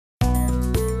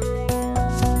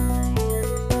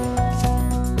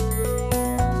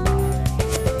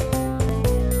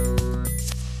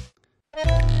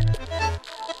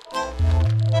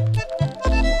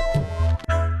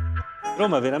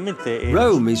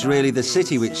Rome is really the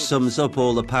city which sums up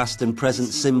all the past and present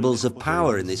symbols of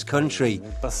power in this country.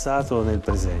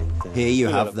 Here you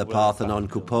have the Parthenon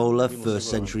cupola, 1st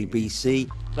century BC.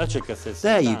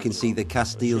 There you can see the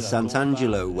Castel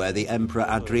Sant'Angelo, where the Emperor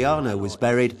Adriano was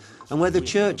buried and where the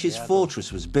church's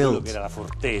fortress was built.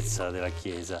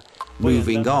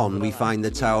 Moving on, we find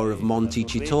the Tower of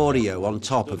Montecitorio on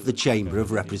top of the Chamber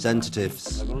of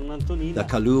Representatives. The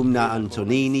Columna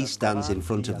Antonini stands in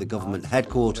front of the government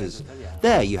headquarters.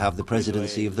 There you have the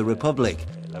Presidency of the Republic.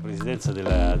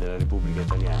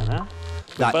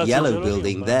 That yellow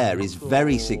building there is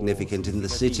very significant in the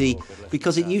city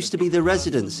because it used to be the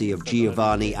residency of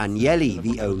Giovanni Agnelli,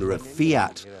 the owner of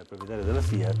Fiat. And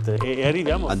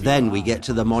then we get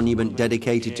to the monument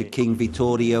dedicated to King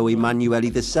Vittorio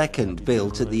Emanuele II,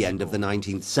 built at the end of the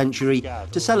 19th century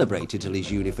to celebrate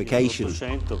Italy's unification.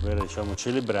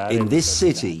 In this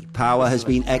city, power has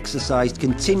been exercised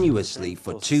continuously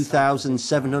for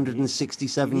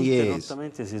 2,767 years.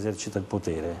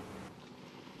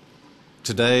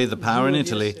 Today, the power in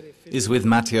Italy is with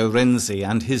Matteo Renzi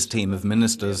and his team of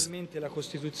ministers.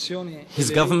 His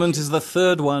government is the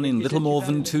third one in little more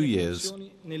than 2 years.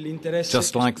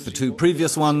 Just like the two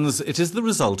previous ones, it is the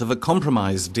result of a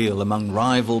compromise deal among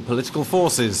rival political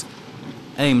forces,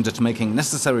 aimed at making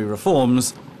necessary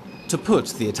reforms to put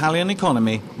the Italian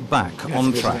economy back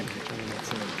on track.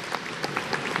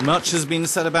 Much has been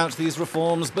said about these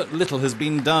reforms, but little has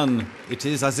been done. It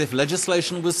is as if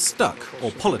legislation was stuck or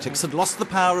politics had lost the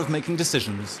power of making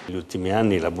decisions. In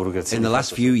the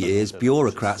last few years,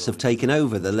 bureaucrats have taken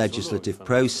over the legislative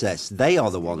process. They are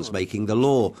the ones making the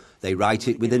law. They write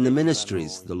it within the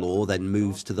ministries. The law then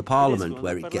moves to the Parliament,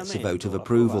 where it gets a vote of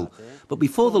approval. But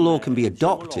before the law can be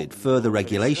adopted, further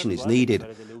regulation is needed,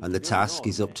 and the task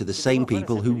is up to the same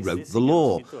people who wrote the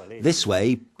law. This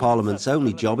way, Parliament's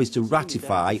only job is to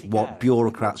ratify what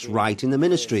bureaucrats write in the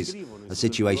ministries. A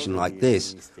situation like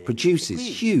this produces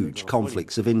huge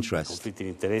conflicts of interest.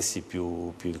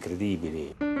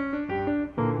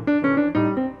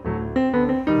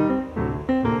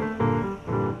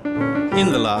 In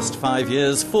the last 5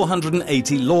 years,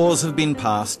 480 laws have been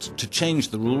passed to change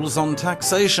the rules on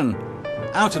taxation.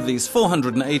 Out of these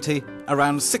 480,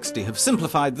 around 60 have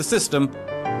simplified the system,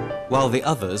 while the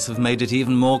others have made it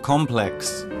even more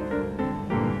complex.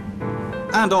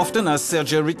 And often, as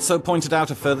Sergio Rizzo pointed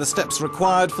out, are further steps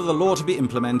required for the law to be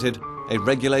implemented, a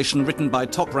regulation written by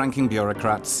top-ranking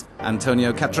bureaucrats.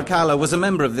 Antonio Catracalla was a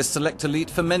member of this select elite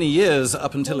for many years,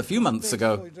 up until a few months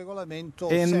ago.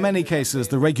 In many cases,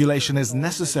 the regulation is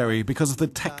necessary because of the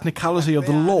technicality of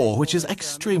the law, which is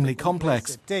extremely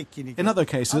complex. In other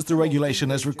cases, the regulation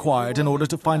is required in order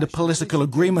to find a political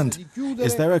agreement.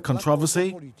 Is there a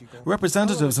controversy?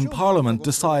 Representatives in Parliament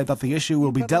decide that the issue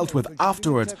will be dealt with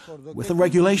afterwards, with a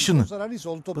regulation.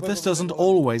 But this doesn't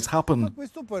always happen.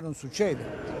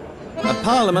 A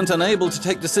parliament unable to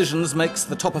take decisions makes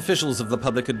the top officials of the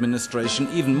public administration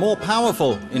even more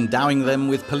powerful, endowing them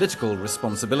with political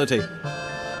responsibility.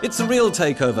 It's a real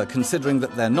takeover, considering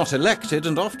that they're not elected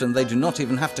and often they do not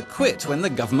even have to quit when the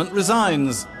government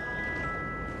resigns.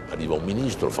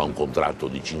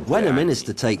 When a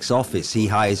minister takes office, he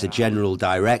hires a general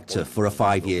director for a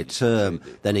 5-year term.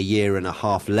 Then a year and a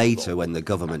half later, when the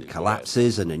government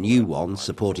collapses and a new one,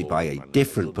 supported by a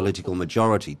different political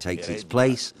majority, takes its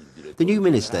place, the new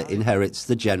minister inherits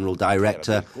the general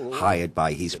director hired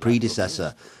by his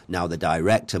predecessor. Now the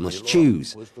director must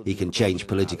choose. He can change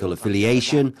political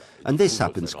affiliation, and this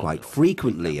happens quite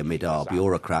frequently amid our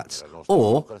bureaucrats,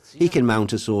 or he can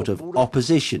mount a sort of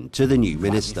opposition to the new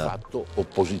minister.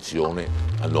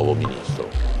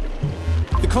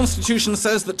 The Constitution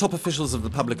says that top officials of the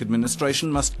public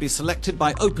administration must be selected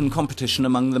by open competition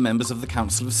among the members of the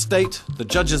Council of State, the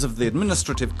judges of the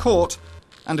Administrative Court,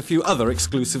 and a few other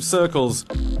exclusive circles.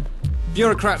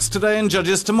 Bureaucrats today and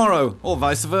judges tomorrow, or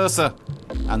vice versa.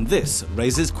 And this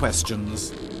raises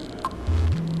questions.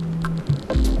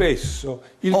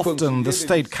 Often the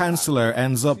state councillor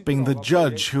ends up being the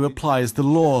judge who applies the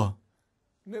law,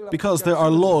 because there are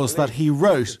laws that he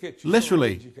wrote,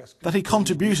 literally, that he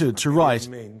contributed to write,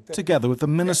 together with the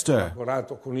minister.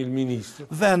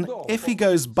 Then, if he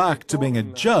goes back to being a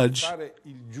judge,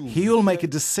 he will make a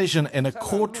decision in a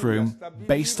courtroom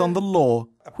based on the law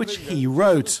which he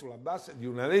wrote.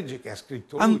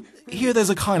 And here there's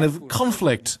a kind of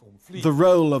conflict. The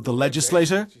role of the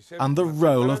legislator and the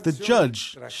role of the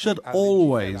judge should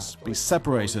always be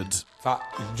separated.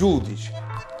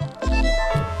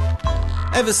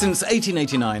 Ever since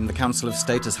 1889, the Council of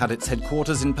State has had its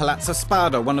headquarters in Palazzo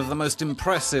Spada, one of the most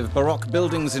impressive Baroque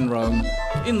buildings in Rome.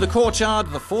 In the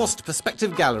courtyard, the forced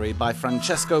perspective gallery by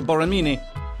Francesco Borromini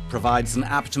provides an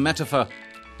apt metaphor.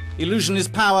 Illusion is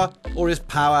power, or is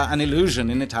power an illusion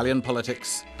in Italian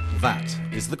politics? That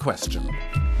is the question.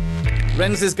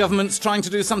 Renzi's government's trying to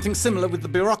do something similar with the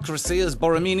bureaucracy as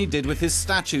Borromini did with his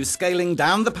statue, scaling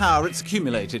down the power it's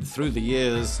accumulated through the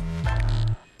years.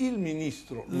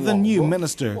 The new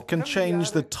minister can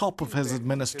change the top of his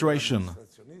administration,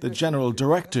 the general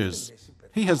directors.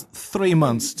 He has 3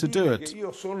 months to do it.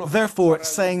 Therefore,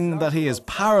 saying that he is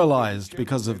paralyzed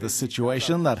because of the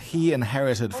situation that he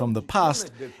inherited from the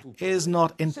past is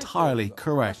not entirely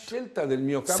correct.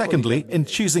 Secondly, in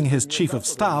choosing his chief of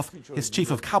staff, his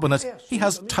chief of cabinet, he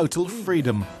has total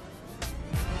freedom.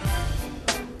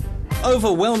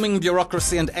 Overwhelming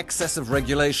bureaucracy and excess of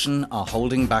regulation are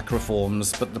holding back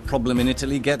reforms, but the problem in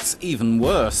Italy gets even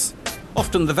worse.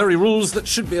 Often the very rules that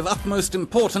should be of utmost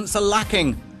importance are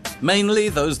lacking, mainly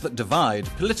those that divide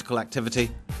political activity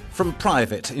from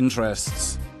private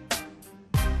interests.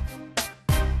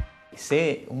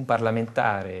 If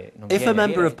a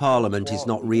member of parliament is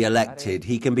not re-elected,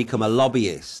 he can become a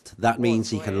lobbyist. That means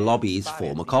he can lobby his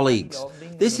former colleagues.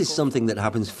 This is something that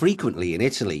happens frequently in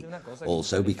Italy,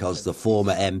 also because the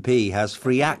former MP has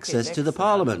free access to the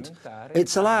parliament.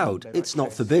 It's allowed, it's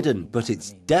not forbidden, but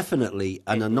it's definitely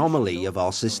an anomaly of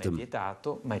our system.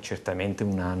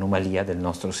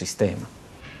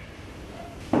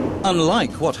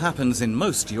 Unlike what happens in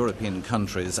most European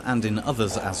countries and in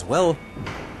others as well,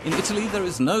 in Italy there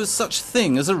is no such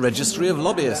thing as a registry of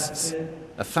lobbyists,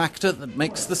 a factor that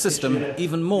makes the system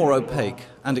even more opaque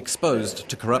and exposed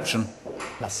to corruption.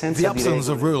 The absence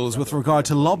of rules with regard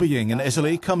to lobbying in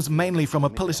Italy comes mainly from a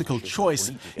political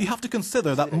choice. You have to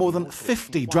consider that more than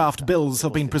 50 draft bills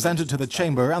have been presented to the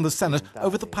Chamber and the Senate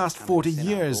over the past 40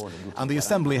 years, and the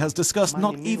Assembly has discussed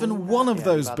not even one of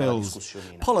those bills.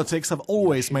 Politics have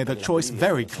always made their choice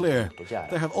very clear.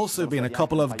 There have also been a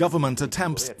couple of government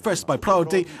attempts, first by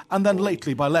Prodi and then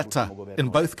lately by Letta, in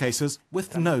both cases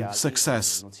with no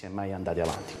success.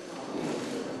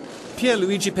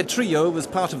 Pierluigi Petrillo was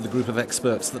part of the group of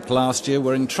experts that last year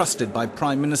were entrusted by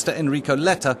Prime Minister Enrico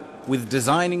Letta with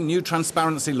designing new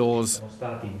transparency laws.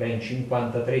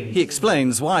 He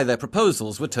explains why their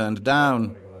proposals were turned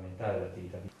down.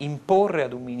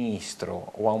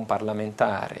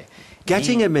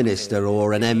 Getting a minister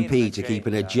or an MP to keep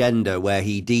an agenda where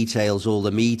he details all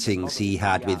the meetings he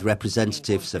had with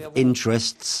representatives of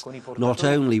interests, not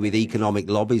only with economic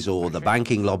lobbies or the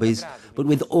banking lobbies, but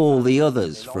with all the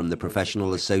others, from the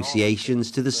professional associations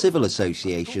to the civil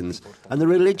associations and the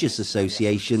religious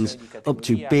associations up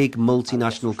to big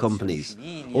multinational companies.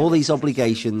 All these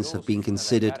obligations have been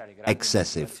considered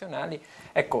excessive.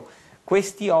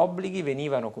 Questi obblighi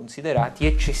venivano considerati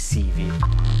eccessivi.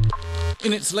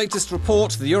 In its latest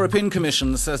report, the European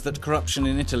Commission says that corruption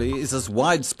in Italy is as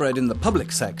widespread in the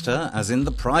public sector as in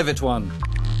the private one.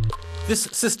 This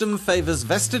system favours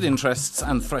vested interests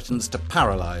and threatens to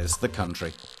paralyse the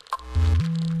country.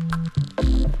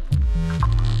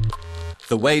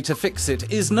 The way to fix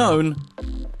it is known.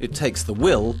 It takes the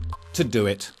will to do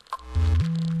it.